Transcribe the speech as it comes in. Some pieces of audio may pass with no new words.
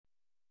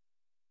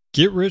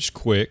Get rich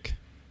quick,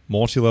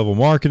 multi-level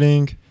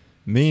marketing,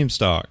 meme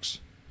stocks,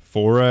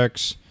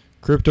 Forex,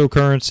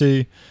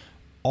 cryptocurrency,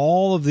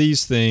 all of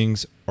these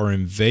things are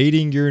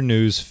invading your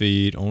news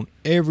feed on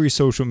every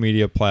social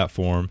media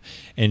platform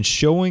and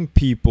showing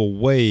people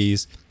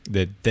ways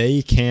that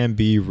they can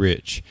be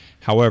rich.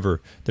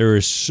 However, there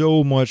is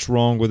so much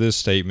wrong with this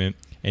statement,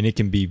 and it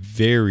can be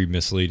very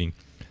misleading.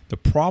 The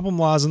problem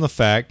lies in the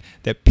fact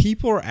that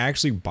people are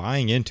actually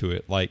buying into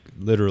it, like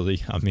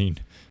literally,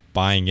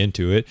 buying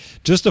into it,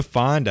 just to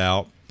find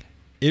out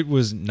it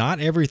was not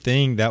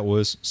everything that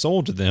was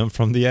sold to them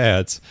from the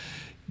ads.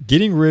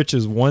 Getting rich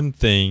is one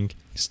thing,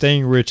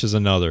 staying rich is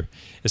another.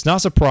 It's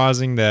not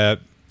surprising that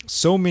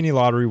so many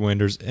lottery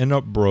winners end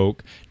up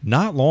broke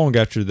not long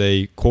after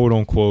they quote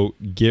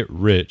unquote get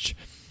rich.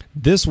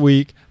 This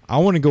week, I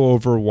want to go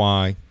over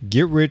why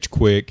get rich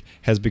quick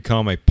has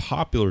become a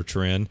popular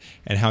trend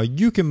and how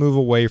you can move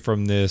away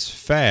from this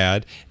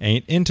fad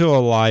and into a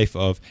life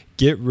of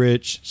get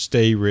rich,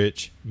 stay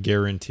rich,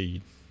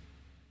 guaranteed.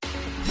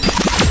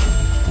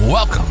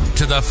 Welcome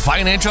to the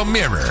Financial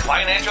Mirror.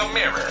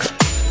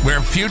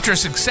 Where future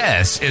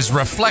success is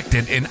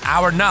reflected in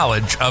our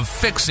knowledge of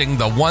fixing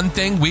the one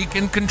thing we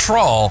can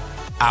control,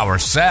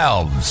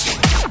 ourselves.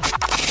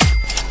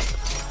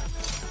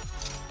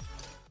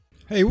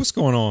 Hey, what's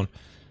going on?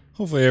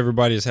 Hopefully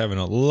everybody is having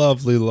a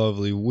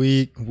lovely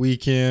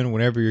weekend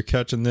whenever you're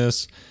catching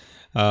this.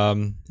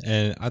 And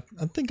I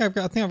think I've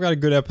got a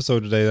good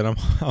episode today that I'm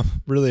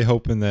really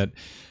hoping that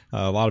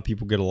a lot of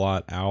people get a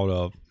lot out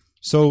of.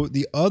 So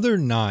the other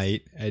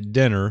night at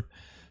dinner,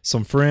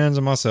 some friends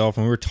and myself,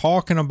 and we were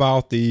talking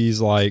about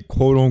these like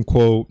quote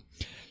unquote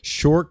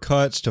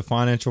shortcuts to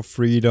financial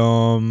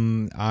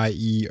freedom,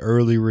 i.e.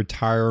 early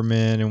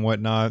retirement and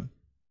whatnot,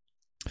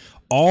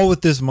 all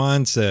with this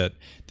mindset,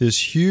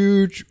 this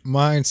huge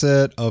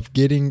mindset of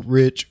getting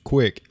rich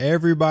quick.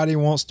 Everybody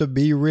wants to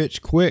be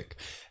rich quick.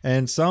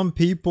 And some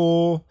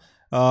people,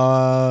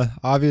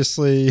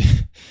 obviously,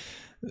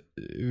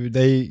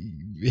 they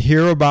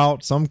hear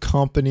about some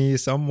company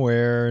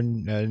somewhere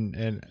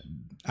and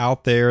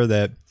out there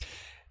that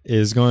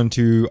is going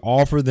to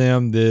offer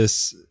them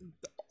this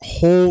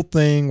whole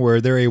thing where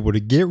they're able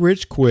to get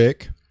rich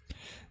quick,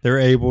 they're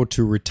able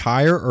to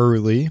retire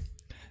early,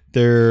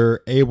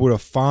 they're able to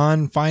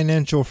find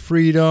financial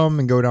freedom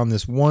and go down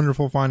this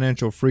wonderful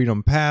financial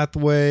freedom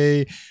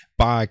pathway,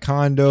 buy a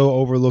condo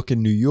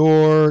overlooking New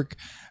York,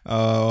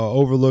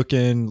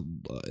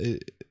 overlooking,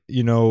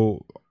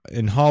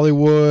 in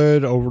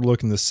Hollywood,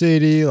 overlooking the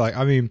city.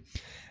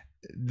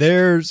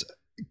 There's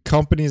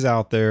companies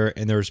out there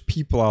and there's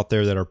people out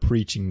there that are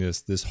preaching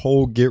this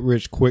whole get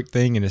rich quick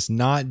thing. And it's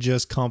not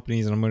just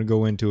companies, and I'm going to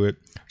go into it.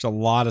 There's a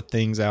lot of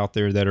things out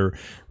there that are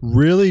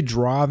really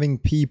driving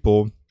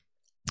people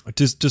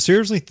to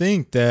seriously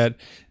think that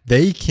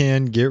they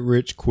can get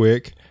rich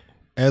quick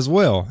as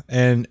well.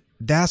 And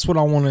that's what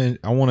I want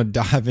to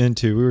dive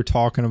into. We were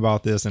talking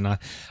about this and I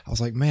was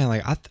like, man,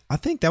 I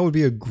think that would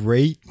be a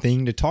great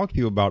thing to talk to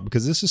people about,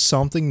 because this is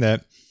something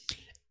that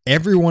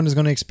everyone is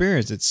going to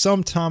experience. It's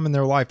some time in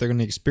their life they're going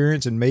to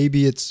experience, and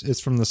maybe it's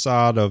from the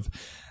side of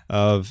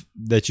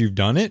that you've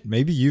done it.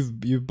 Maybe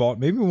you've bought,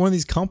 maybe one of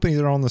these companies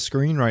that are on the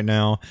screen right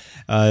now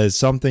is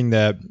something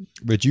that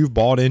you've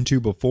bought into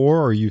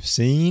before, or you've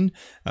seen.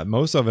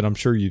 Most of it, I'm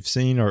sure you've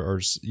seen,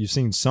 or you've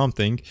seen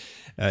something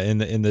in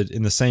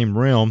the same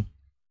realm.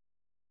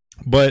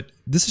 But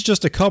this is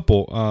just a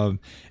couple,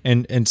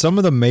 and some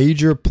of the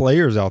major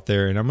players out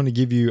there, and I'm going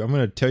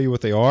to tell you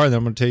what they are, and then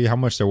I'm going to tell you how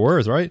much they're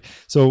worth, right?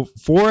 So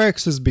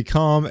Forex has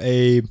become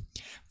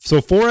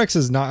Forex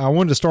is not, I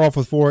wanted to start off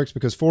with Forex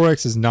because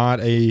Forex is not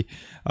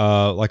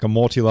like a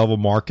multi-level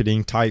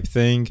marketing type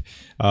thing.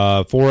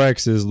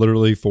 Forex is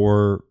literally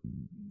for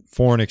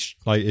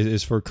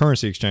is for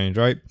currency exchange,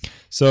 right?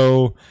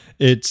 So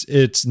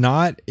it's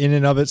not in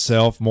and of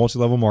itself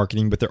multi-level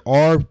marketing, but there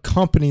are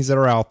companies that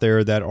are out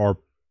there that are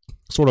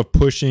sort of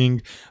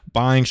pushing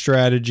buying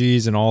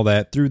strategies and all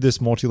that through this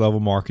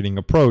multi-level marketing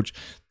approach.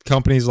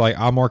 Companies like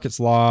iMarkets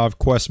Live,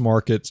 Quest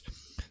Markets,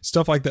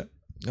 stuff like that.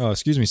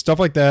 Stuff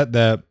like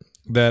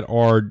that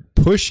are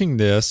pushing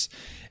this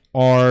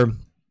are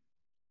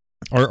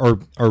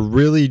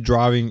really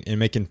driving and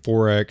making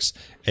Forex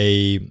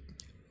a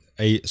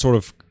sort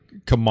of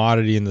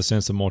commodity in the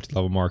sense of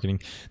multi-level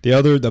marketing.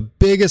 The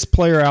biggest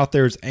player out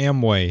there is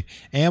Amway.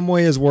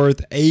 Amway is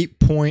worth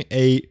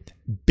 $8.8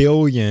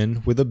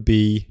 billion with a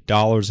B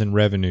dollars in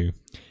revenue.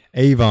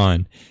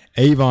 Avon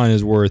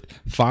is worth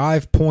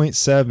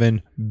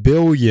 $5.7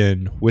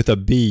 billion with a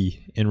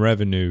B in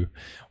revenue.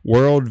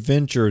 World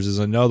Ventures is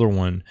another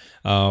one.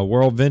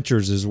 World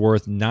Ventures is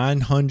worth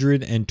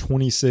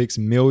 $926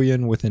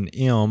 million with an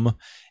M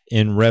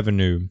in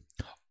revenue.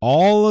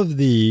 All of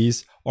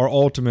these are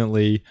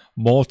ultimately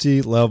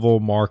multi-level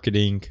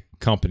marketing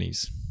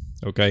companies.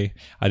 Okay,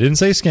 I didn't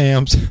say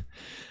scams.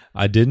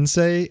 I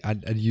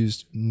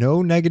used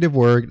no negative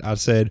word. I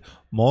said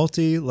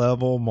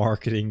multi-level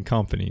marketing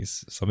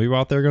companies. Some people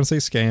out there are going to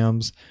say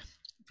scams.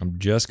 I'm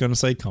just going to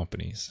say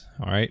companies.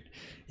 All right.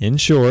 In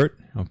short,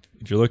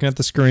 if you're looking at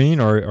the screen,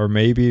 or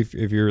maybe if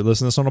you're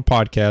listening to this on a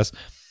podcast,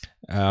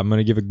 I'm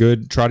going to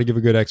try to give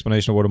a good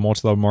explanation of what a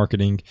multi-level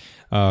marketing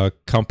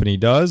company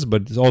does,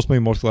 but ultimately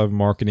multi-level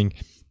marketing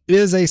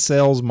is a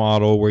sales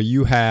model where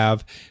you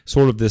have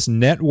sort of this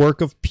network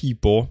of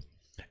people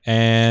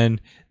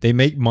and they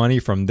make money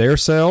from their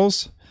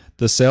sales,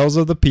 the sales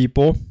of the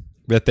people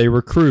that they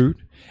recruit,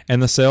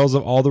 and the sales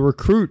of all the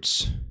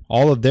recruits,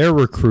 all of their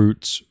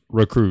recruits.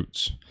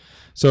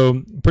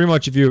 So pretty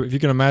much if you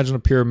can imagine a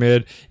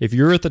pyramid, if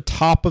you're at the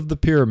top of the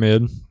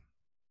pyramid,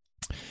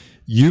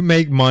 you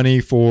make money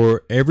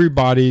for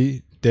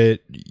everybody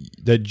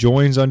that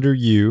joins under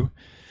you,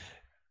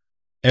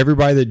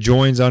 everybody that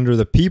joins under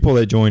the people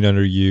that joined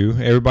under you,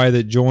 everybody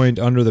that joined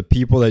under the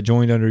people that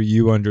joined under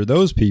you, under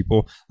those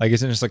people. Like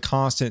it's just a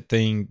constant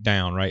thing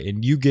down, right?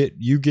 And you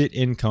get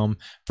income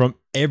from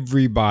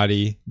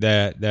everybody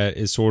that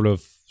is sort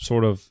of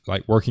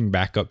like working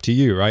back up to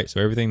you, right? So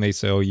everything they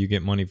sell, you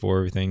get money for.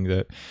 Everything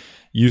that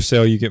you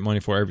sell, you get money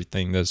for.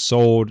 Everything that's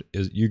sold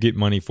is you get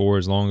money for,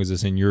 as long as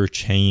it's in your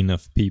chain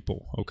of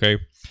people. Okay.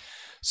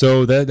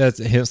 So that's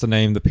hence the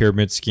name, the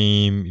pyramid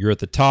scheme. You're at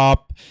the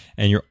top,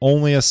 and you're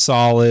only as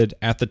solid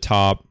at the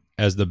top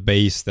as the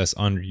base that's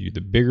under you.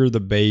 The bigger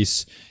the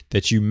base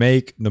that you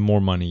make, the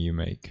more money you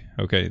make.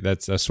 Okay,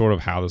 that's sort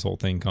of how this whole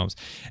thing comes.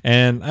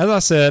 And as I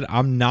said,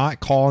 I'm not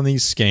calling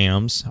these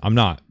scams. I'm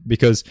not,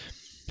 because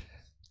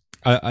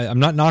I'm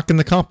not knocking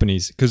the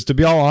companies, because to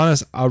be all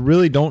honest, I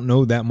really don't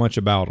know that much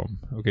about them.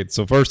 Okay,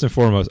 so first and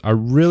foremost, I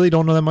really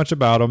don't know that much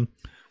about them.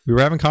 We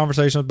were having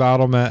conversations about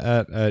them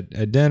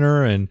at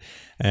dinner, and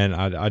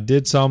I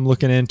did some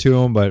looking into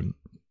them, but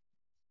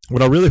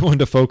what I really wanted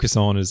to focus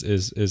on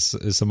is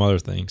some other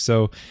things.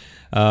 So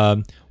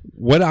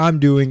what I'm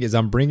doing is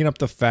I'm bringing up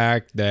the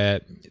fact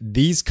that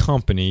these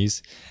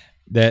companies,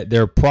 that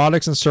their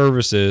products and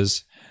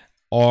services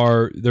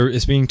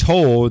it's being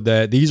told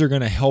that these are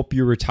going to help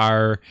you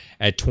retire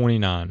at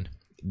 29.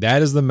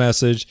 That is the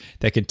message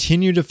that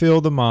continue to fill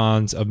the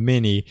minds of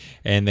many,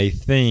 and they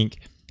think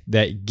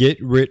that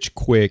get rich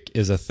quick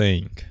is a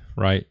thing,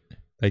 right?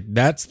 Like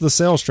that's the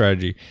sales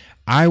strategy.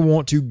 I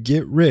want to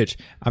get rich.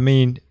 I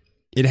mean,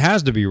 it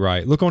has to be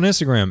right. Look on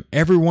Instagram.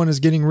 Everyone is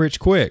getting rich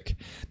quick.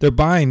 They're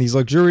buying these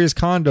luxurious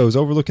condos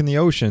overlooking the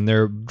ocean.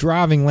 They're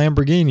driving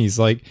Lamborghinis.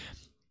 Like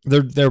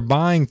they're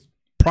buying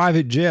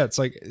private jets.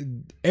 Like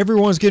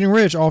everyone's getting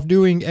rich off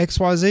doing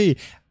XYZ.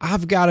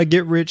 I've got to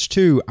get rich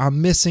too.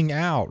 I'm missing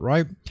out,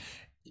 right?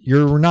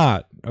 You're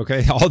not.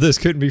 Okay, all this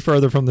couldn't be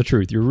further from the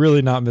truth. You're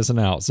really not missing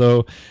out.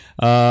 So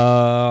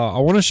I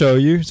want to show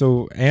you.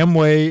 So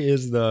Amway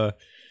is the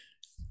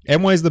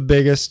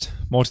biggest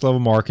multi-level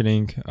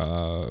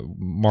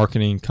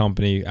marketing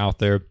company out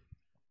there,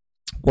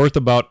 worth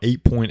about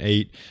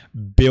 $8.8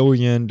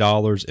 billion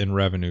in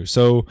revenue.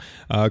 So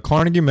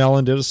Carnegie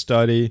Mellon did a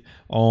study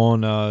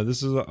on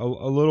this is a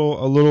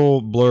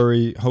little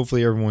blurry.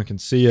 Hopefully everyone can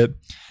see it.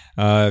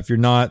 If you're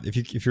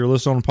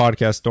listening on a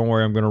podcast, don't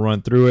worry, I'm going to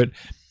run through it.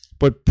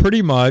 But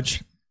pretty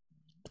much,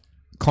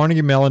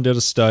 Carnegie Mellon did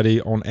a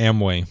study on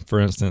Amway, for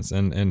instance,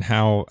 and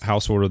how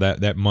sort of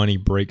that money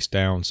breaks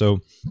down.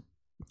 So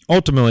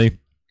ultimately,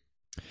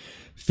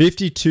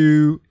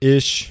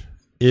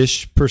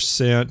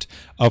 52-ish%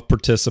 of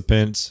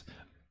participants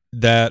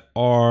that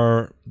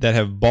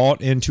have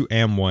bought into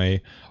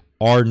Amway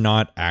are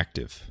not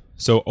active.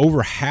 So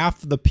over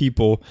half the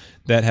people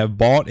that have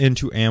bought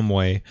into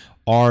Amway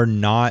are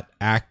not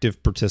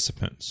active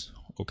participants.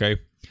 Okay.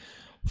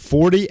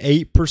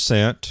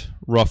 48%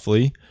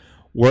 roughly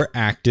were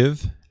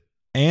active,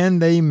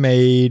 and they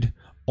made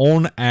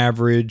on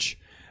average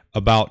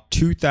about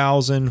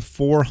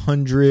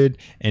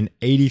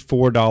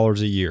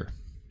 $2,484 a year.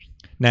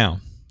 Now,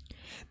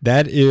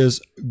 that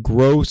is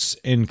gross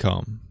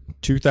income.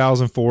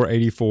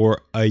 $2,484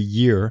 a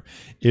year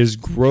is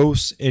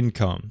gross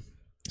income.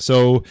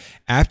 So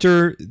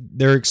after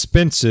their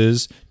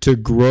expenses to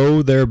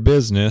grow their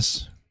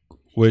business,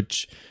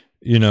 which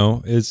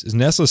is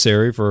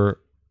necessary for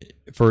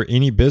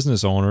any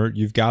business owner,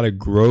 you've got to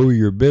grow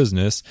your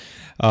business.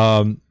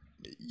 The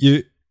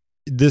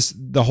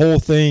whole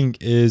thing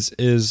is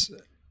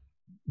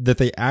that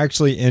they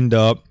actually end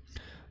up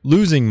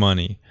losing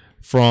money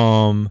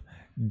from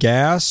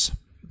gas,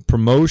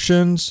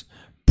 promotions,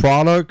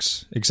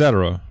 products,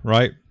 etc.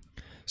 Right?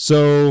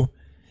 So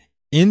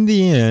in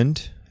the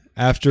end,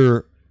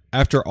 after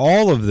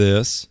all of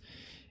this,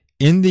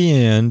 in the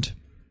end,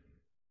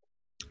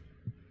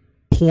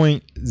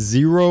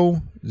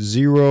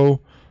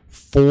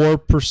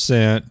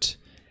 0.004%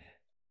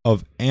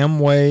 of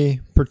Amway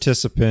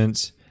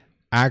participants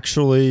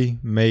actually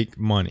make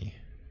money.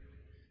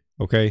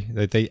 Okay,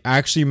 that they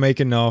actually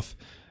make enough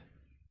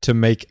to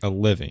make a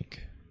living,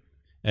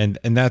 and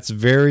that's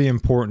very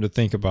important to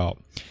think about.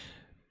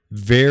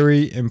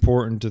 Very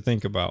important to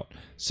think about.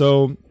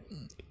 So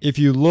if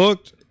you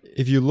look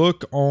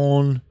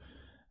on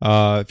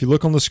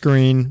the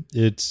screen,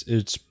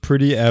 it's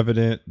pretty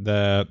evident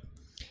that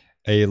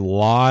there's a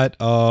lot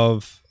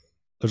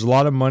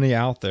of money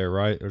out there,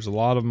 right? There's a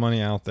lot of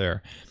money out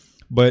there.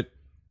 But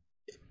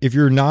if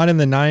you're not in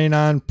the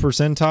 99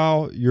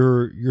 percentile,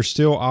 you're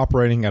still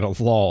operating at a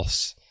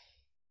loss.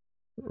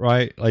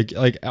 right?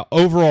 Like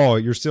overall,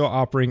 you're still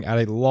operating at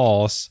a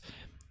loss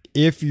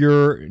if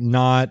you're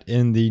not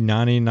in the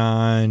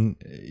 99.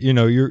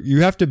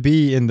 You have to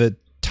be in the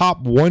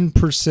top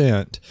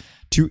 1%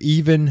 to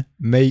even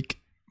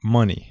make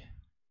money.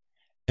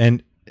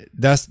 And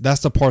that's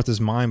the part that's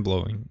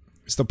mind-blowing.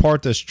 It's the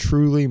part that's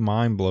truly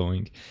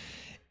mind-blowing.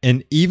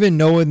 And even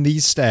knowing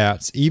these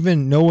stats,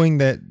 even knowing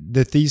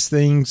that these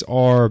things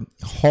are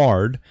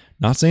hard,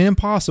 not saying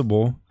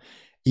impossible,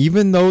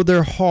 even though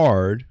they're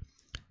hard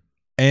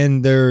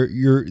and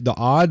the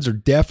odds are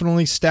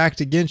definitely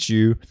stacked against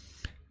you,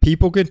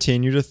 people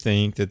continue to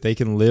think that they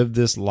can live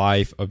this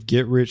life of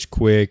get rich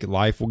quick,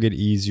 life will get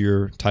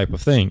easier type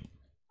of thing.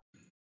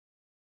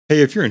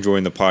 Hey, if you're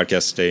enjoying the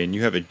podcast today and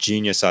you have a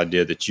genius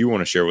idea that you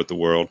want to share with the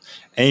world,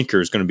 Anchor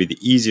is going to be the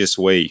easiest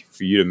way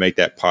for you to make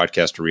that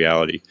podcast a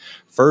reality.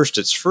 First,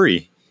 it's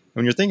free.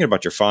 When you're thinking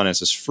about your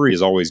finances, free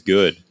is always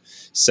good.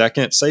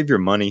 Second, save your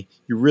money.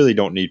 You really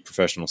don't need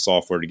professional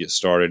software to get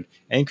started.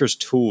 Anchor's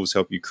tools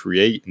help you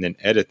create and then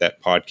edit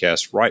that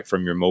podcast right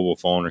from your mobile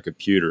phone or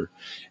computer.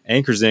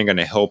 Anchor's then going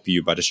to help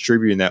you by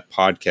distributing that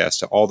podcast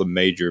to all the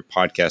major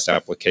podcast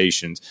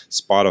applications,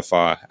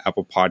 Spotify,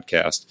 Apple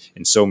Podcasts,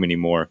 and so many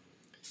more.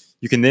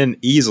 You can then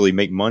easily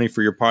make money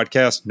for your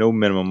podcast. No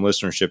minimum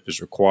listenership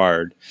is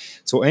required.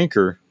 So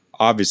Anchor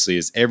obviously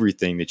is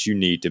everything that you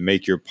need to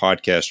make your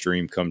podcast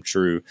dream come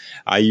true.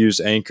 I use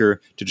Anchor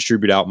to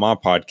distribute out my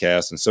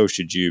podcast, and so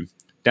should you.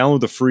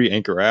 Download the free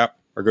Anchor app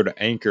or go to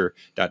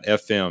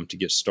anchor.fm to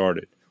get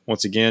started.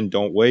 Once again,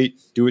 don't wait.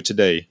 Do it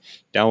today.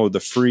 Download the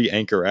free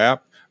Anchor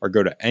app or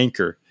go to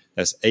Anchor.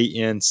 That's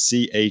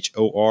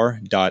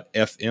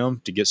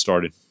ANCHOR.FM to get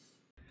started.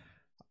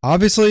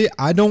 Obviously,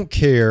 I don't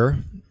care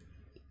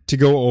to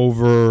go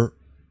over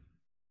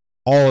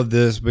all of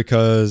this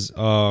because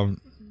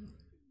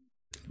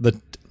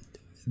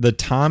the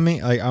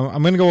timing.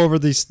 I'm going to go over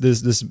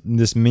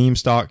this meme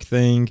stock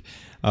thing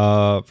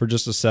for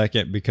just a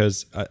second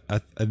because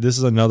this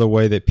is another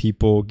way that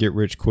people get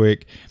rich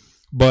quick.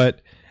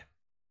 But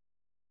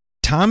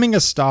timing a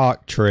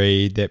stock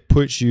trade that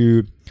puts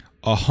you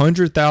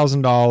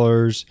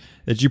 $100,000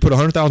 that you put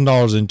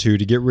 $100,000 into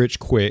to get rich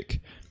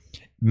quick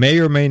may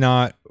or may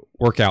not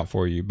work out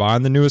for you.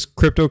 Buying the newest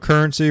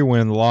cryptocurrency,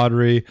 winning the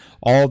lottery,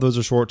 all of those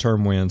are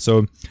short-term wins.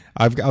 So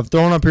I've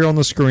thrown up here on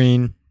the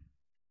screen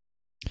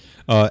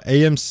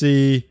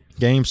AMC,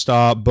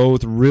 GameStop,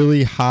 both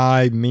really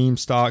high meme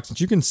stocks. As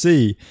you can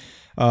see,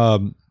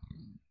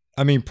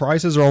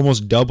 prices are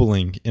almost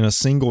doubling in a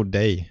single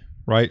day,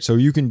 right? So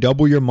you can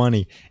double your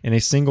money in a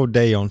single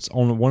day on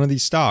one of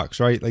these stocks,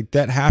 right? Like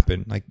that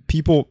happened. Like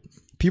people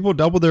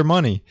double their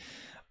money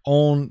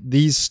on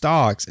these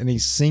stocks in a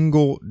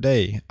single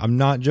day. I'm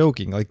not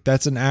joking. Like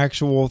that's an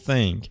actual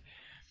thing.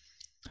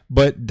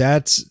 But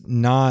that's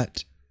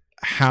not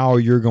how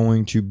you're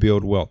going to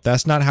build wealth.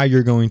 That's not how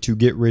you're going to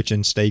get rich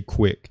and stay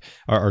quick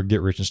or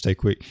get rich and stay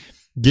quick.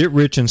 Get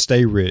rich and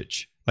stay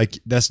rich. Like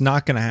that's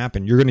not going to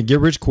happen. You're going to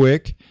get rich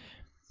quick.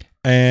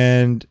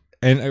 And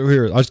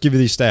here, I'll just give you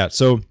these stats.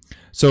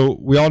 So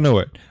we all know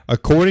it.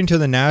 According to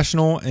the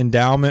National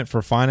Endowment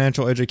for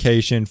Financial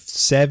Education,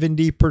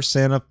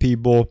 70% of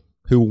people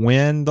who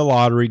win the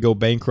lottery go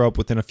bankrupt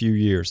within a few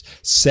years.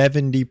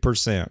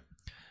 70%.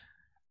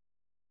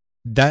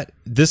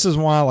 This is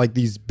why like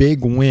these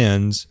big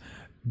wins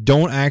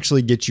don't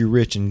actually get you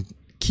rich and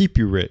keep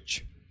you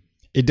rich.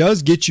 It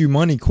does get you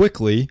money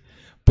quickly,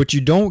 but you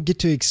don't get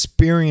to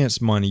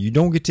experience money. You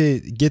don't get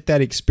to get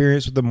that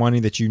experience with the money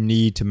that you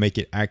need to make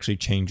it actually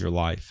change your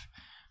life.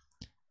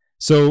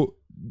 So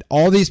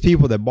all these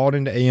people that bought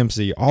into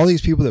AMC, all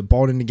these people that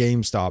bought into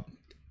GameStop,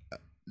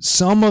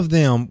 some of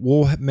them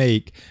will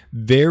make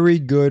very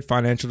good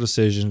financial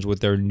decisions with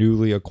their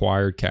newly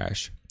acquired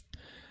cash.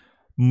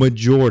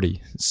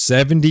 Majority,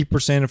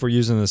 70%, if we're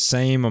using the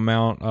same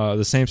amount,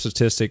 the same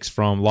statistics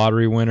from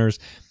lottery winners,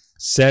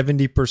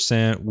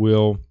 70%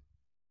 will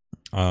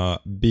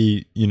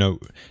be,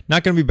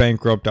 not going to be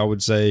bankrupt, I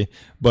would say,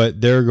 but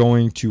they're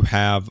going to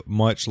have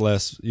much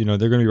less, they're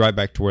going to be right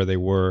back to where they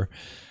were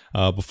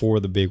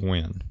before the big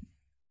win.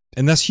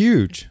 And that's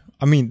huge.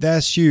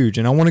 That's huge.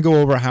 And I want to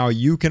go over how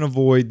you can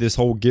avoid this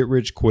whole get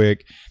rich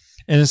quick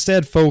and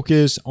instead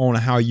focus on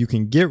how you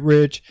can get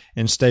rich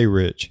and stay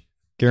rich.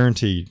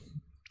 Guaranteed.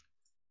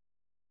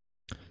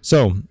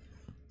 So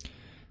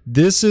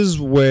this is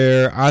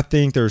where I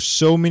think there's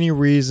so many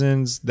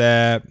reasons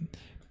that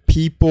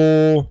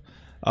people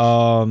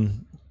sort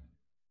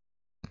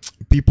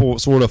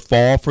of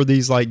fall for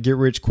these like get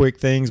rich quick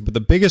things. But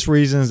the biggest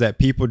reason is that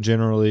people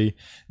generally,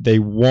 they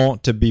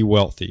want to be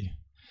wealthy.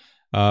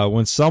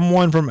 When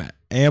someone from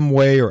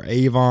Amway or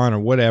Avon or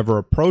whatever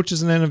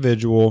approaches an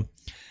individual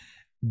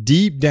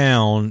deep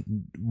down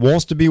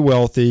wants to be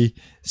wealthy,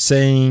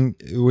 saying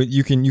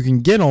you can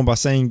get on by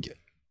saying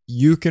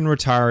you can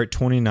retire at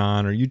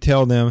 29, or you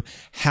tell them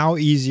how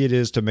easy it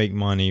is to make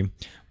money,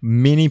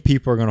 many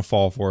people are going to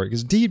fall for it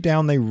because deep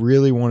down they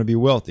really want to be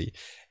wealthy.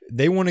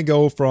 They want to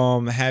go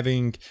from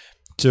having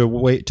to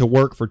wait to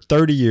work for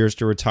 30 years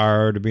to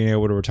retire to being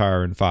able to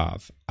retire in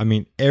 5.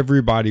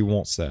 Everybody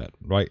wants that,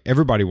 right?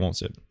 Everybody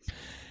wants it.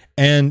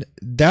 And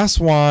that's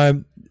why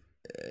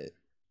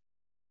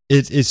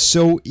it's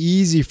so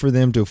easy for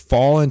them to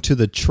fall into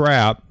the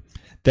trap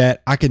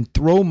that I can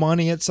throw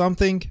money at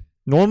something,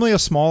 normally a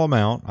small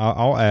amount,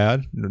 I'll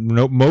add.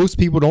 No, most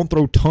people don't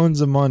throw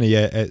tons of money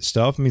at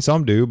stuff. I mean,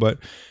 some do, but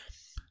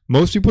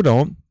most people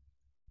don't.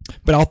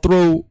 But I'll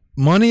throw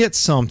money at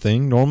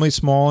something, normally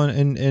small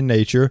in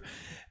nature,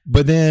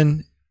 but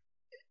then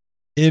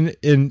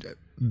in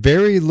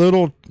very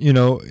little,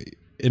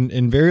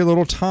 in very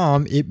little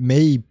time, it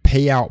may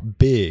pay out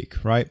big,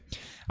 right?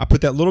 I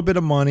put that little bit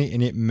of money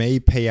and it may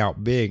pay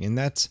out big. And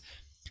that's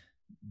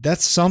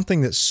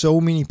something that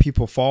so many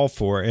people fall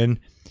for. And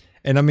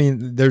I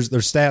mean, there's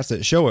stats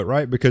that show it,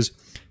 right? Because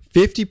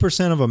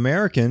 50% of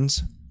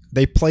Americans,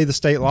 they play the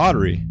state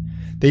lottery.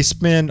 They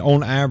spend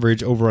on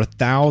average over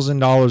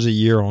 $1,000 a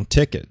year on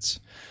tickets.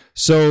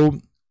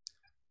 So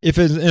if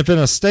in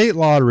a state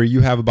lottery you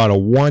have about a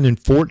 1 in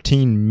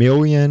 14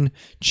 million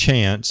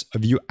chance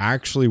of you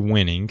actually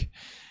winning,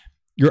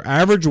 your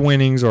average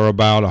winnings are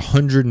about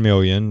 100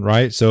 million,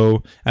 right?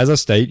 So as a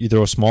state, you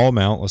throw a small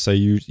amount. Let's say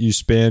you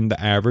spend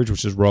the average,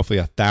 which is roughly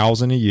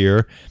 $1,000 a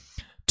year,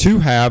 to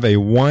have a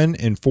 1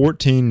 in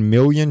 14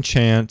 million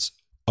chance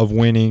of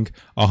winning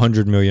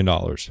 $100 million.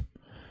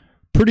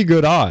 Pretty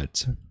good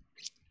odds,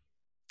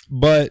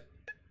 but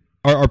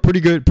are pretty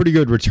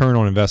good return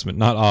on investment,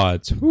 not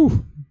odds.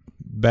 Whew,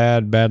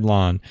 bad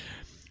line.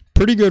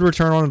 Pretty good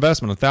return on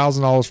investment,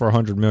 $1,000 for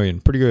 $100 million.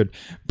 Pretty good.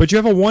 But you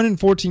have a 1 in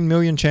 14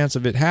 million chance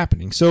of it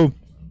happening. So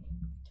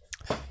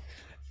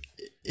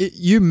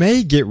you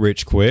may get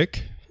rich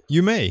quick.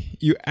 You may.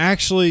 You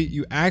actually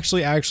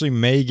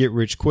may get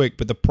rich quick.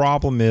 But the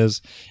problem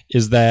is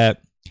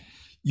that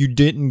you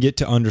didn't get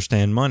to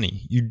understand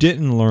money. You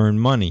didn't learn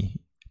money.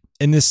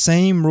 And the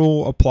same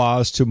rule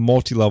applies to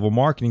multi-level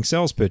marketing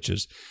sales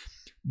pitches.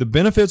 The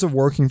benefits of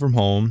working from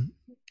home,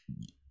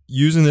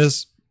 using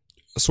this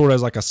sort of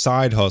as like a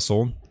side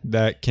hustle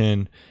that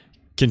can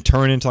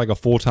turn into like a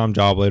full-time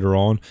job later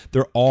on,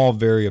 they're all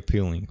very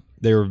appealing.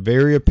 They are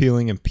very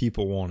appealing and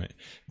people want it.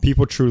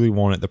 People truly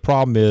want it. The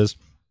problem is,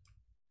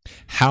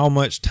 how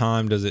much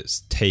time does it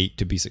take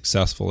to be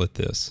successful at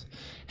this?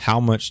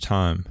 How much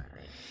time?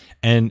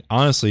 And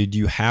honestly, do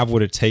you have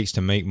what it takes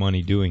to make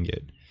money doing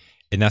it?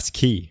 And that's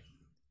key.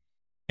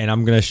 And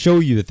I'm going to show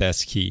you that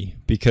that's key,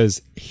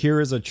 because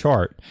here is a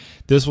chart.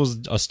 This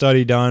was a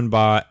study done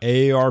by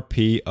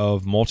AARP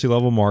of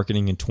multi-level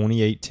marketing in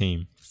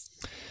 2018.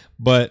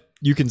 But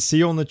you can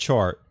see on the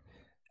chart,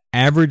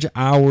 average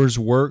hours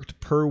worked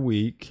per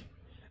week,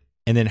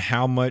 and then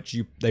how much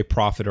they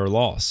profit or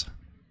loss.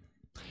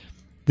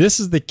 This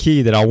is the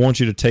key that I want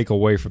you to take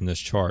away from this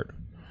chart,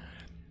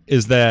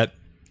 is that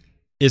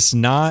it's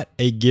not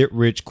a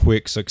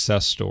get-rich-quick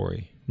success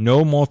story.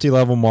 No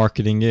multi-level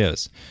marketing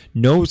is.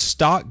 No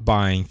stock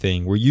buying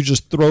thing where you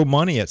just throw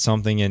money at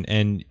something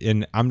and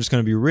I'm just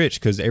going to be rich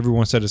because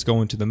everyone said it's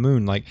going to the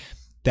moon. Like,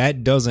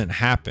 that doesn't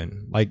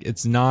happen. Like,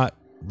 it's not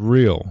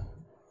real.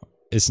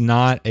 It's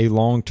not a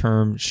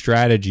long-term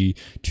strategy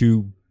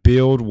to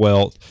build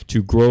wealth,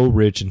 to grow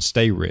rich and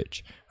stay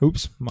rich.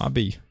 Oops, my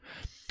B.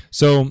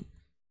 So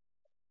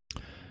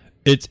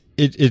it's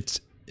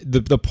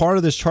the part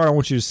of this chart I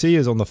want you to see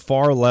is on the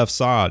far left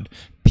side.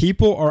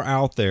 People are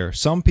out there.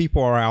 Some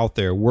people are out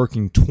there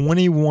working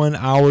 21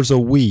 hours a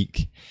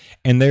week,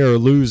 and they are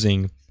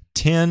losing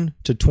 $10,000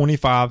 to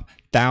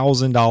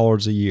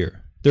 $25,000 a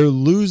year. They're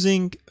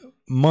losing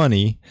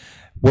money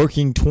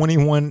working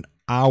 21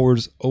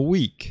 hours a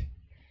week.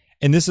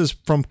 And this is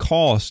from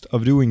cost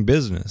of doing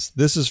business.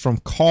 This is from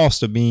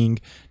cost of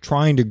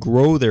trying to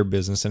grow their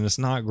business, and it's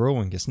not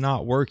growing. It's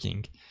not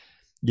working.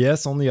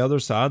 Yes, on the other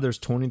side, there's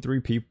 20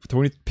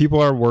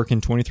 people are working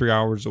 23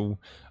 hours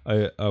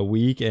a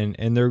week, and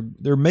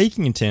they're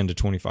making 10 to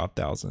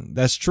 25,000.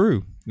 That's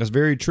true. That's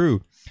very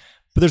true.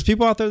 But there's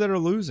people out there that are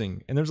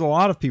losing, and there's a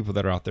lot of people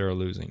that are out there are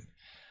losing.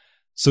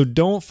 So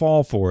don't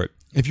fall for it.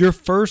 If your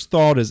first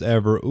thought is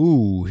ever,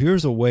 ooh,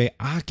 here's a way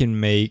I can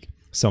make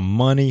some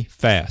money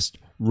fast,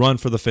 run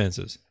for the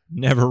fences.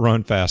 Never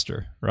run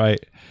faster,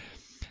 right?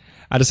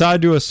 I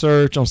decided to do a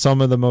search on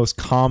some of the most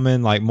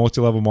common like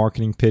multi-level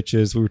marketing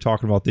pitches. We were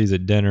talking about these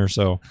at dinner,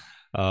 so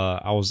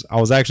I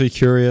was actually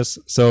curious.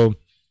 So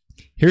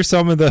here's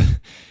some of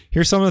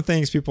the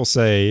things people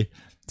say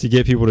to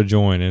get people to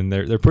join, and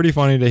they're pretty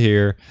funny to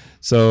hear.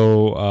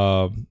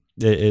 So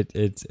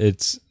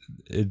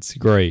it's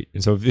great.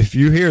 And so if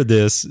you hear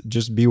this,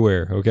 just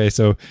beware. Okay,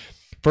 so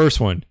first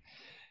one,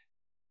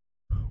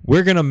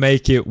 we're gonna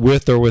make it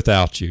with or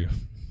without you.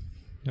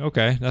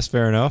 Okay, that's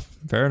fair enough.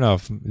 Fair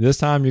enough. This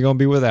time you're going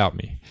to be without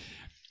me.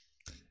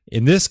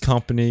 In this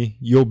company,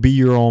 you'll be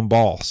your own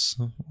boss.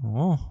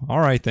 Oh, all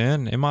right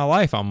then. In my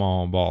life, I'm my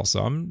own boss,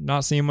 so I'm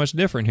not seeing much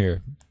different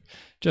here.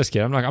 Just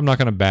kidding. I'm not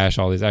going to bash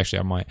all these. Actually,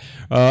 I might.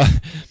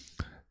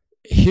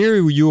 Here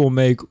you will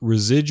make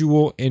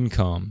residual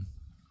income.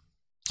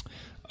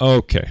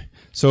 Okay.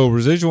 So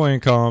residual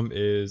income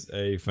is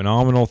a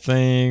phenomenal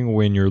thing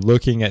when you're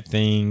looking at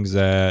things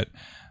that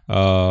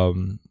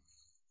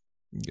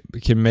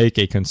can make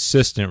a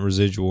consistent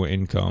residual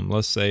income.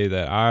 Let's say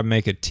that I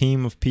make a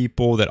team of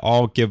people that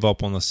all give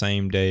up on the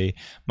same day.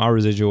 My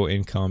residual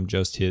income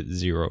just hit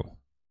 0,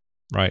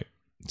 right?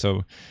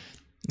 So,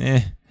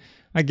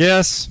 I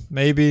guess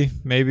maybe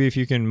if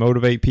you can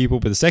motivate people,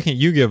 but the second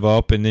you give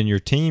up and then your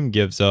team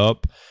gives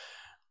up,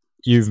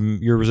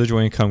 your residual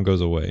income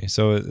goes away.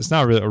 So it's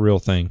not really a real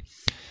thing.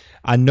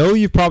 I know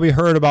you've probably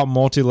heard about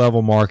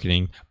multi-level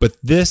marketing, but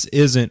this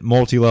isn't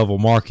multi-level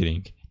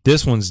marketing.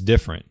 This one's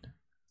different.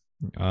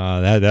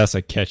 That's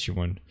a catchy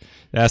one.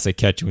 That's a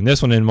catchy one.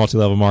 This one in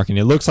multi-level marketing,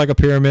 it looks like a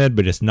pyramid,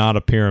 but it's not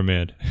a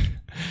pyramid.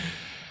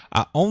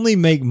 I only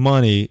make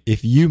money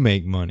if you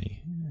make money.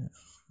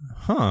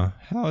 How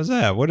is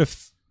that? What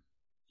if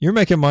you're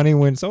making money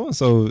when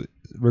so-and-so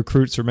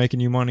recruits are making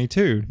you money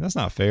too? That's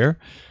not fair.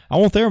 I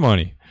want their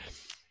money.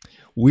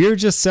 We're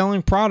just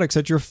selling products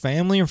that your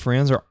family and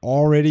friends are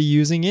already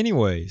using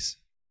anyways.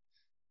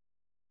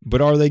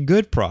 But are they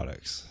good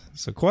products?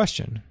 It's a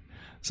question.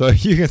 So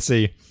you can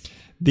see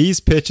these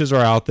pitches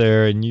are out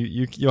there, and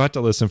you'll have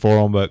to listen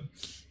for them, but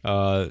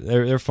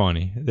they're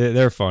funny.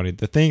 They're funny.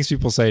 The things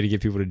people say to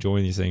get people to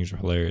join these things are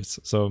hilarious.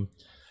 So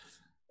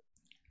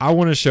I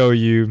want to show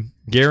you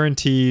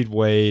guaranteed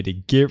way to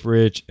get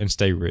rich and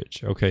stay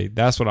rich. Okay,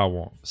 that's what I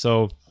want.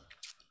 So,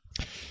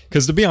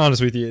 because to be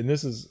honest with you, and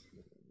this is,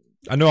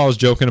 I know I was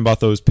joking about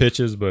those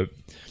pitches, but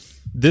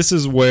this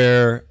is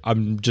where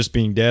I'm just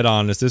being dead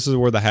honest. This is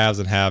where the haves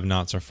and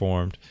have-nots are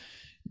formed.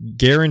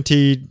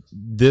 Guaranteed,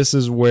 this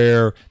is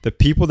where the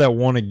people that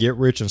want to get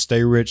rich and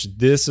stay rich,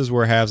 this is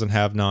where haves and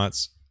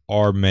have-nots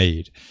are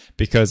made.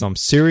 Because I'm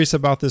serious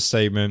about this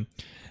statement.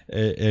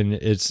 And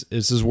this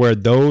is where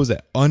those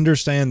that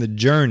understand the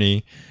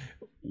journey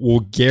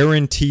will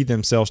guarantee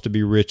themselves to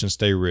be rich and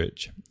stay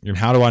rich. And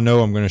how do I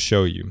know? I'm going to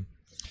show you.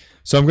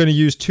 So I'm going to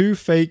use 2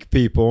 fake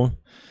people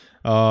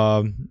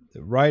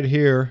right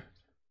here.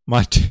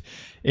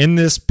 In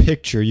this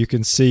picture, you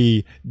can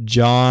see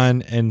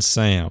John and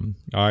Sam.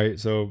 All right,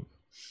 so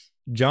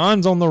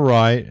John's on the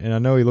right, and I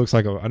know he looks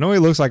like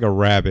a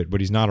rabbit, but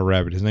he's not a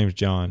rabbit. His name's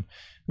John.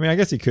 I mean, I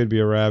guess he could be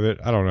a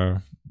rabbit. I don't know.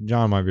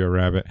 John might be a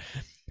rabbit.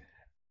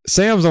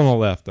 Sam's on the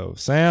left, though.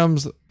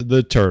 Sam's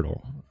the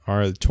turtle. All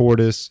right, the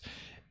tortoise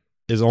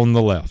is on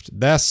the left.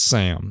 That's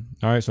Sam.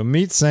 All right, so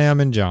meet Sam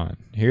and John.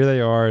 Here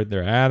they are.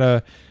 They're at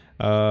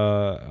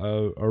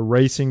a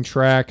racing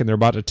track, and they're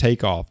about to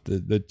take off.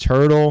 The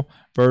turtle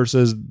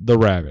versus the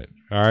rabbit.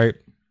 All right.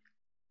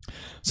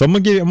 So I'm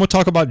gonna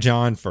talk about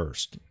John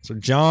first. So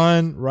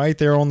John, right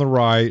there on the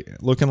right,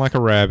 looking like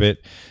a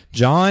rabbit.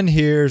 John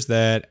hears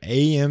that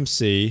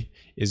AMC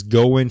is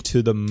going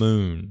to the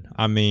moon.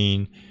 I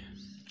mean,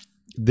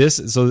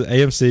 so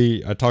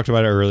AMC, I talked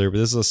about it earlier, but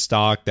this is a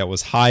stock that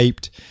was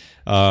hyped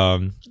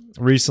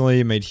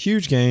recently, made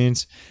huge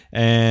gains,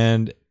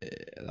 and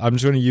I'm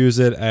just going to use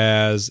it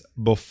as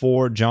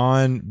before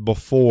John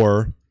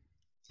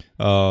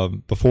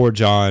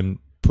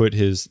put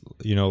his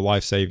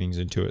life savings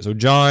into it. So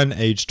John,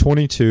 age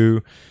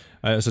 22,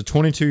 it's a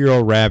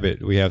 22-year-old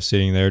rabbit we have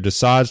sitting there,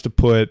 decides to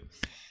put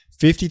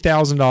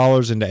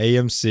 $50,000 into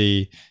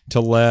AMC to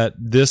let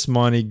this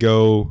money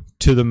go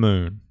to the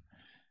moon.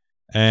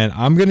 And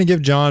I'm going to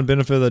give John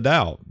benefit of the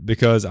doubt,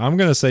 because I'm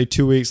going to say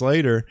 2 weeks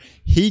later,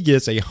 he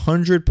gets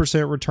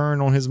 100%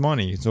 return on his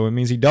money. So it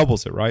means he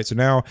doubles it, right? So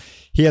now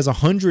he has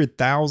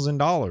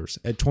 $100,000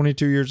 at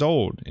 22 years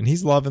old, and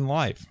he's loving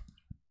life.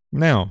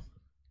 Now,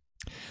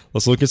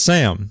 let's look at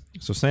Sam.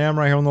 So Sam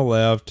right here on the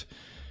left,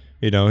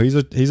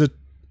 he's a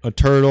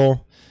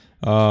turtle,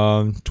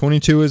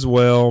 22 as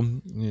well.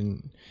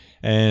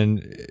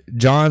 And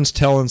John's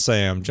telling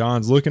Sam,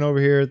 John's looking over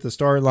here at the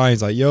starting line.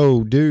 He's like,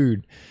 yo,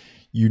 dude,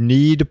 you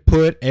need to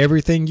put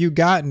everything you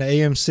got into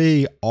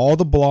AMC. All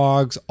the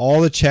blogs,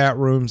 all the chat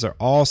rooms are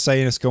all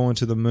saying it's going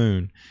to the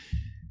moon.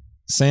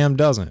 Sam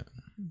doesn't.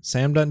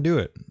 Sam doesn't do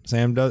it.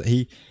 Sam does.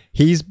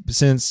 He's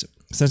since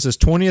his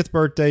 20th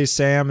birthday,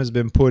 Sam has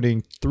been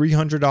putting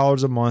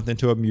 $300 a month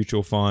into a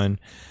mutual fund.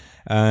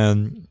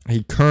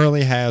 He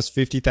currently has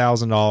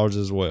 $50,000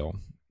 as well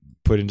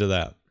put into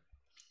that.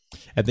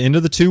 At the end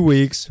of the 2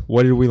 weeks,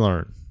 what did we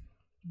learn?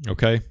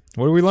 Okay,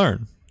 what did we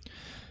learn?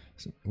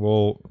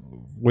 Well,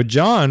 with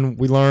John,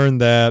 we learned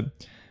that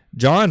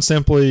John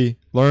simply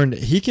learned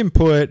he can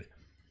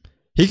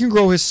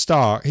grow his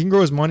stock. He can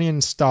grow his money in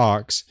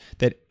stocks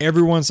that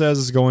everyone says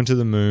is going to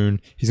the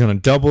moon. He's going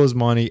to double his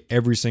money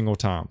every single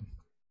time.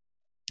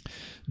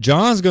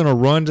 John's going to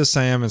run to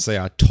Sam and say,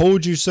 I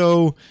told you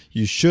so.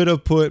 You should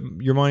have put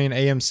your money in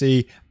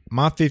AMC.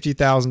 My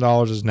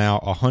 $50,000 is now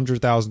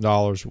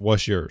 $100,000.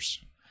 What's yours?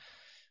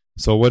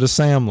 So what does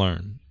Sam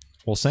learn?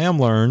 Well, Sam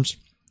learns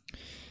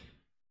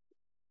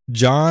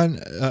Sam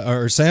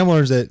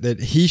learns that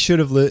he should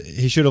have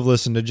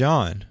listened to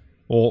John.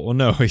 Well,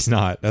 no, he's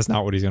not. That's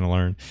not what he's going to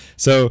learn.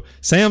 So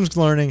Sam's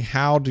learning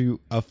how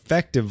to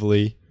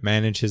effectively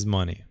manage his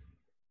money.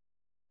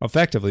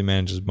 Effectively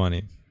manage his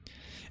money.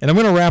 And I'm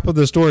going to wrap up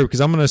the story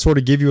because I'm going to sort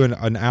of give you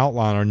an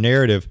outline or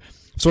narrative,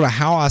 sort of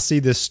how I see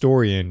this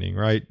story ending,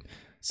 right?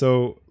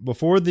 So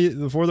before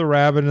the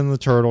rabbit and the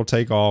turtle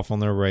take off on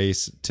their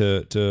race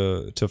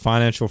to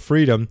financial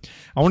freedom,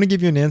 I want to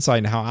give you an insight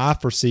into how I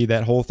foresee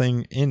that whole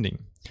thing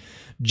ending.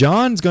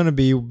 John's going to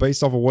be,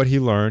 based off of what he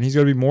learned, he's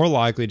going to be more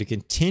likely to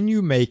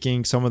continue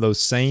making some of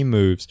those same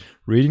moves,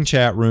 reading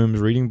chat rooms,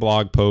 reading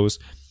blog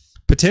posts,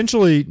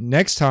 potentially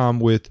next time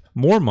with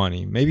more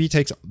money. Maybe he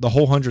takes the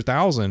whole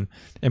 100,000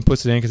 and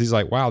puts it in because he's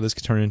like, wow, this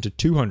could turn into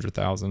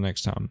 200,000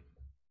 next time.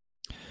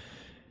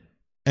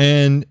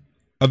 And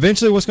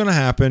eventually what's going to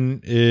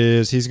happen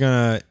is he's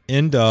going to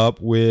end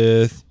up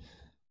with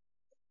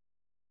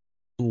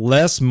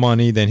less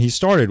money than he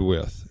started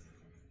with.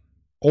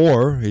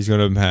 Or he's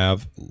going to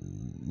have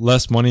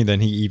less money than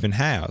he even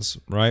has,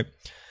 right?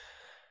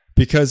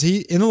 Because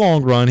in the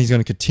long run, he's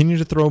going to continue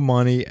to throw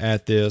money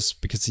at this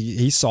because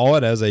he saw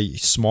it as a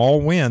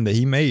small win that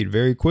he made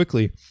very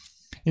quickly.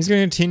 He's going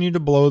to continue to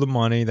blow the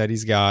money that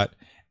he's got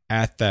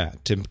at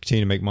that to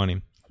continue to make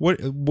money.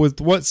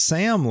 What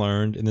Sam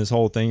learned in this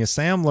whole thing is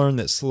Sam learned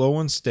that slow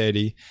and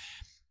steady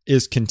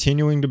is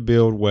continuing to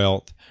build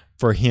wealth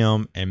for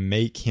him and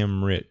make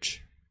him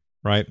rich,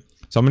 right?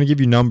 So I'm going to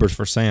give you numbers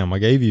for Sam. I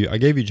gave you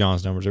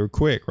John's numbers. They were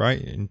quick, right?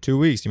 In 2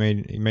 weeks, he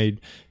made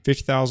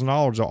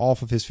 $50,000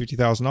 off of his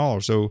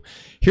 $50,000. So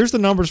here's the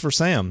numbers for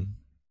Sam.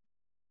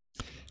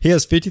 He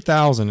has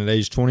 $50,000 at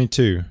age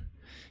 22.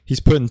 He's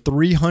putting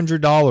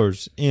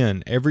 $300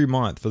 in every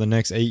month for the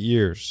next 8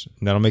 years.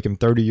 And that'll make him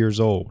 30 years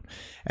old.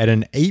 At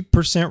an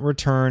 8%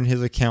 return,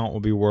 his account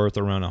will be worth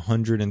around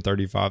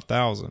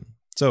 $135,000.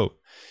 So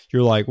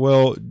you're like,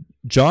 well,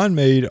 John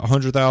made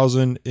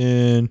 $100,000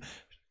 in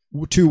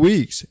 2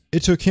 weeks.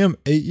 It took him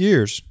 8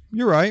 years.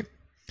 You're right.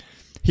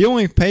 He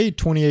only paid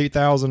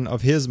 $28,000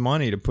 of his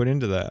money to put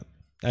into that.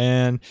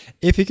 And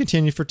if he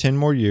continued for 10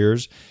 more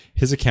years,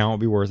 his account will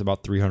be worth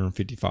about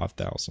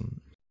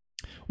 $355,000.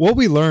 What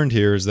we learned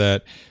here is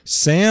that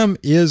Sam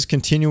is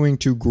continuing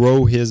to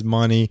grow his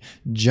money.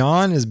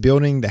 John is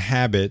building the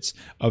habits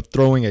of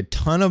throwing a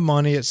ton of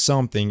money at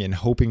something and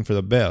hoping for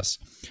the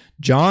best.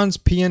 John's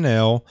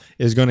P&L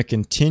is going to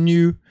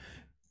continue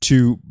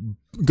to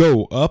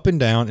go up and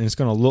down, and it's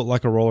going to look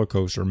like a roller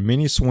coaster.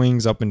 Many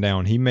swings up and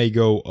down. He may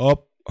go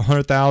up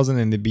 100,000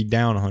 and then be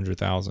down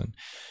 100,000.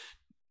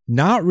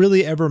 Not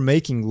really ever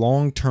making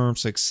long-term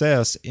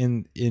success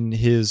in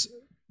his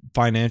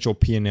financial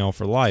P&L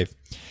for life.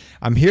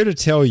 I'm here to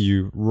tell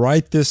you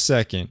right this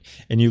second,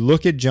 and you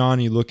look at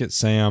John, you look at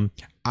Sam,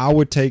 I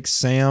would take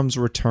Sam's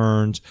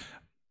returns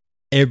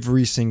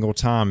every single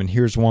time, and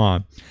here's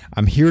why.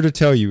 I'm here to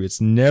tell you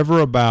it's never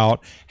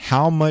about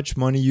how much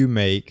money you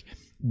make,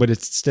 but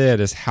instead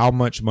is how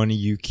much money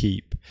you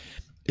keep.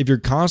 If you're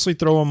constantly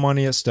throwing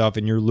money at stuff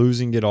and you're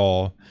losing it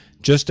all,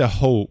 just to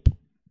hope,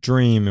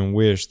 dream, and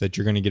wish that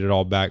you're going to get it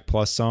all back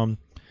plus some,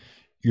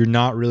 you're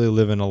not really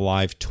living a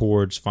life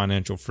towards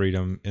financial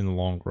freedom in the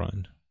long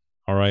run.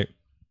 All right.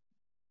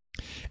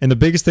 And the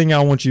biggest thing I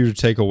want you to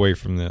take away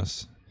from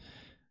this,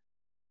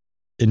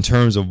 in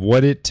terms of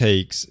what it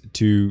takes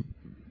to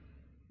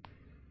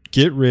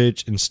get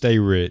rich and stay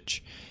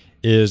rich,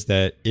 is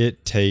that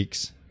it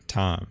takes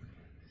time.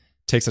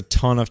 It takes a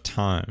ton of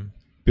time.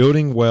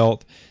 Building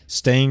wealth,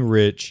 staying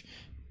rich,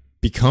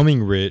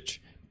 becoming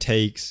rich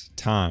takes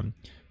time.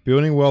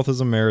 Building wealth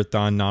is a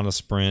marathon, not a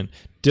sprint.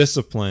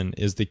 Discipline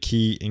is the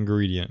key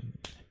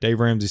ingredient. Dave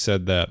Ramsey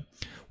said that.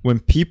 When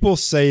people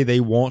say they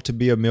want to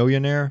be a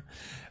millionaire,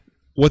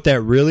 what that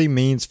really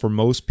means for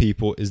most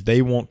people is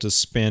they want to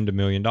spend $1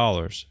 million.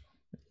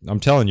 I'm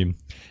telling you,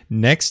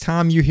 next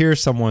time you hear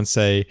someone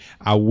say,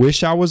 I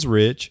wish I was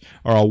rich,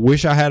 or I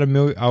wish I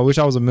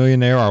was a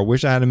millionaire, or I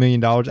wish I had $1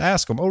 million,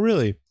 ask them, oh,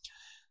 really?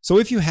 So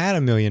if you had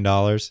 $1 million,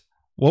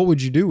 what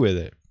would you do with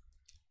it?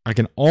 I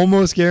can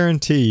almost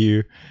guarantee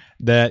you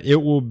that it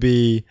will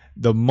be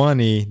the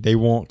money they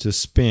want to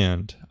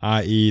spend,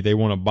 i.e. they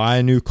want to buy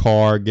a new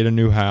car, get a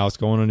new house,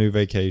 go on a new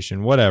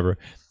vacation, whatever.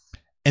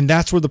 And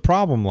that's where the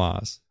problem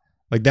lies.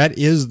 Like, that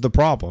is the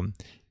problem.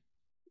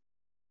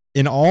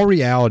 In all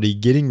reality,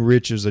 getting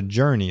rich is a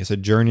journey. It's a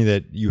journey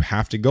that you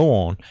have to go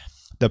on.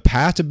 The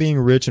path to being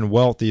rich and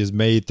wealthy is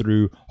made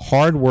through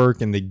hard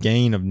work and the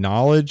gain of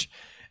knowledge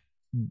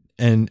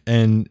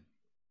and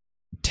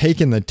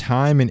taking the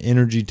time and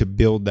energy to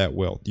build that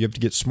wealth. You have to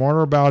get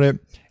smarter about it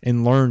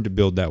and learn to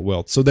build that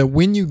wealth so that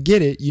when you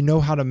get it, you know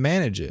how to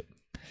manage it.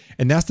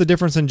 And that's the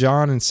difference in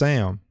John and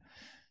Sam.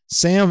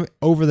 Sam,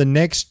 over the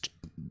next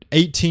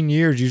 18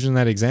 years, using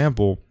that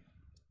example,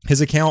 his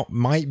account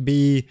might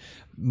be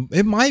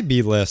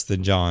less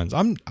than John's.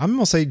 I'm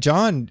gonna say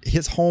John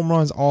hits home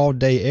runs all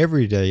day,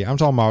 every day. I'm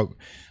talking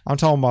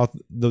about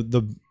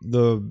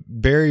the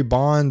Barry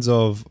Bonds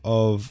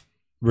of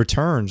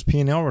returns,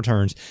 P&L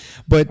returns.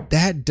 But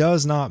that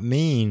does not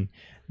mean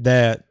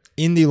that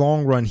in the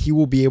long run he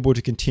will be able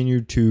to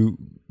continue to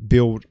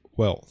build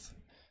wealth,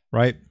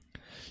 right?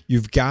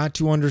 You've got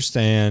to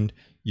understand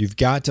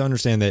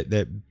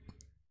that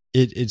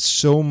it's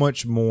so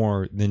much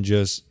more than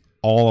just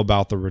all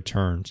about the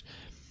returns.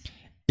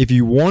 If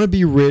you want to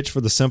be rich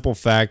for the simple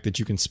fact that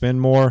you can spend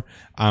more,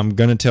 I'm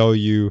going to tell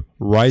you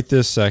right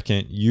this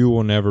second, you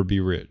will never be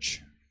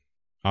rich.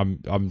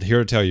 I'm here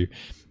to tell you,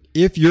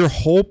 if your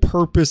whole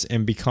purpose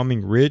in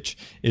becoming rich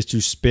is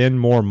to spend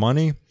more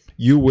money,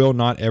 you will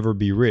not ever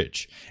be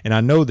rich. And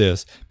I know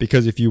this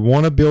because if you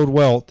want to build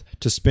wealth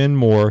to spend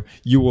more,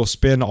 you will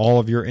spend all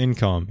of your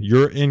income.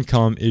 Your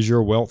income is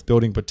your wealth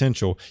building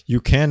potential. You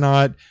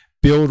cannot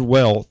build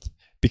wealth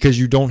because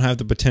you don't have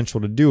the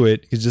potential to do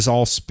it. It's just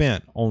all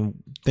spent on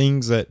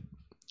things that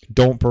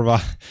don't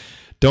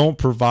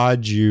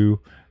provide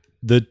you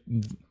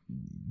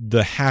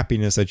the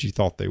happiness that you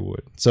thought they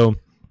would. So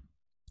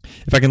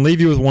if I can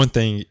leave you with one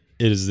thing,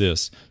 it is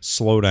this: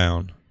 slow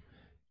down,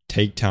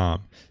 take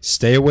time,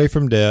 stay away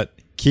from debt,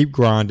 keep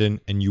grinding,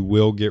 and you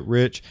will get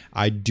rich.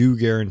 I do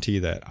guarantee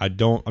that.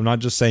 I'm not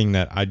just saying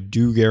that. I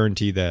do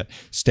guarantee that.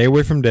 Stay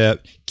away from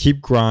debt,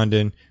 keep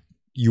grinding,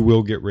 you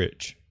will get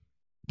rich.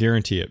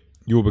 Guarantee it.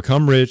 You will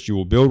become rich, you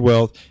will build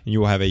wealth, and you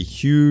will have a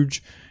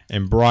huge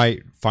and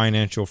bright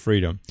financial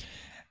freedom.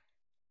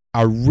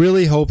 I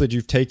really hope that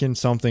you've taken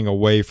something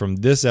away from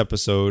this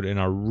episode, and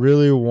I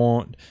really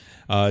want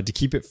to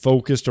keep it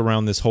focused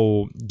around this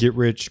whole get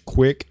rich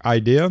quick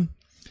idea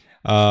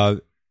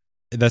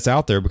that's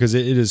out there, because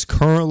it is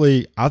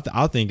currently,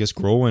 I think it's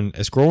growing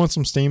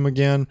some steam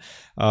again,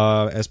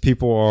 as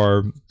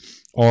people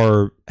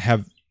to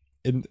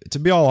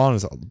be all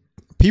honest,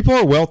 people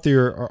are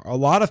wealthier. A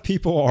lot of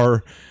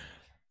people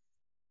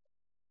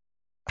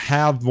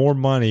have more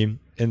money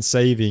in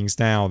savings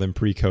now than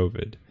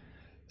pre-COVID.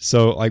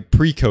 So like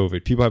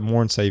pre-COVID, people have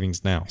more in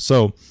savings now.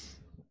 So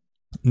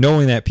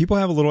knowing that people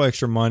have a little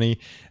extra money,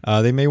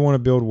 they may want to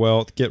build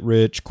wealth, get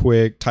rich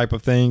quick type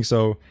of thing.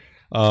 So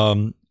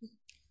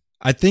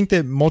I think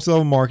that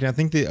multi-level marketing, I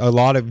think that a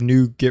lot of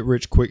new get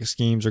rich quick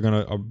schemes are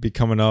going to be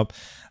coming up.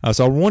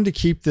 So I wanted to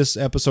keep this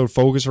episode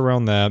focused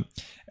around that,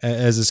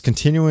 as it's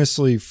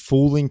continuously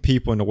fooling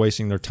people into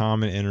wasting their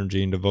time and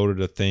energy and devoted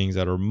to things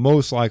that are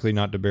most likely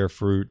not to bear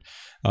fruit.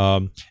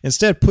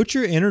 Instead, put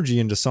your energy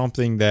into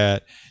something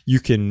that you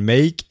can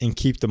make and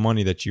keep the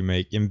money that you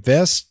make.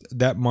 Invest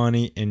that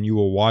money and you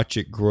will watch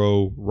it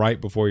grow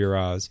right before your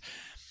eyes.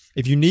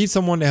 If you need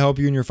someone to help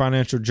you in your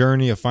financial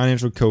journey, a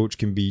financial coach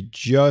can be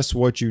just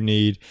what you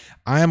need.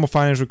 I am a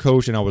financial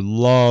coach, and I would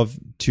love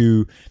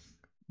to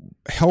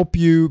help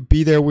you,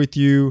 be there with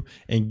you,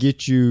 and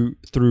get you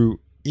through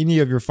any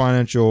of your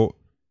financial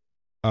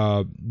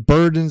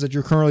burdens that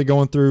you're currently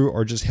going through,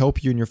 or just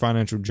help you in your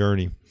financial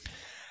journey.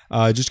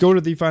 Just go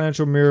to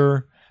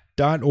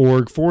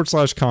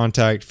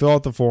thefinancialmirror.org/contact, fill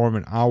out the form,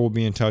 and I will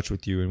be in touch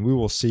with you, and we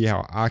will see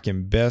how I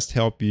can best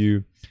help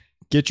you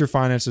get your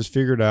finances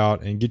figured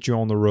out and get you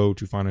on the road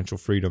to financial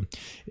freedom.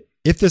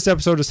 If this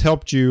episode has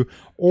helped you,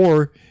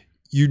 or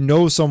you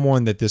know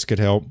someone that this could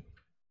help,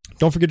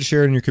 don't forget to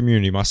share it in your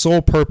community. My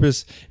sole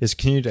purpose is to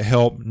continue to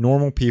help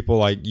normal people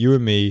like you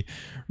and me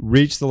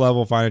reach the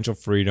level of financial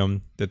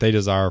freedom that they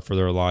desire for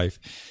their life.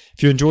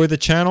 If you enjoy the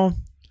channel,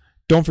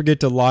 don't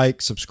forget to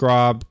like,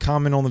 subscribe,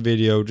 comment on the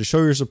video to show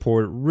your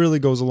support. It really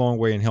goes a long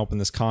way in helping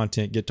this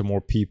content get to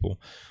more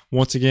people.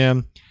 Once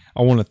again,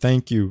 I want to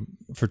thank you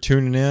for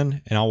tuning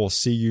in, and I will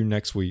see you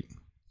next week.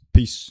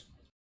 Peace.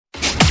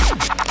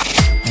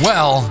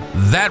 Well,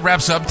 that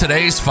wraps up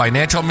today's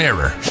Financial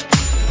Mirror.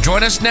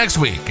 Join us next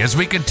week as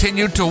we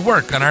continue to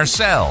work on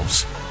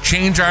ourselves,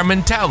 change our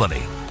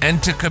mentality,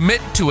 and to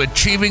commit to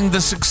achieving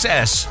the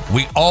success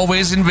we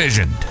always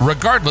envisioned.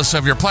 Regardless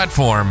of your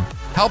platform,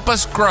 help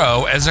us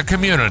grow as a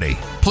community.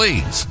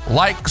 Please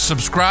like,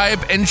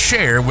 subscribe, and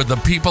share with the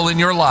people in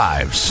your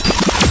lives.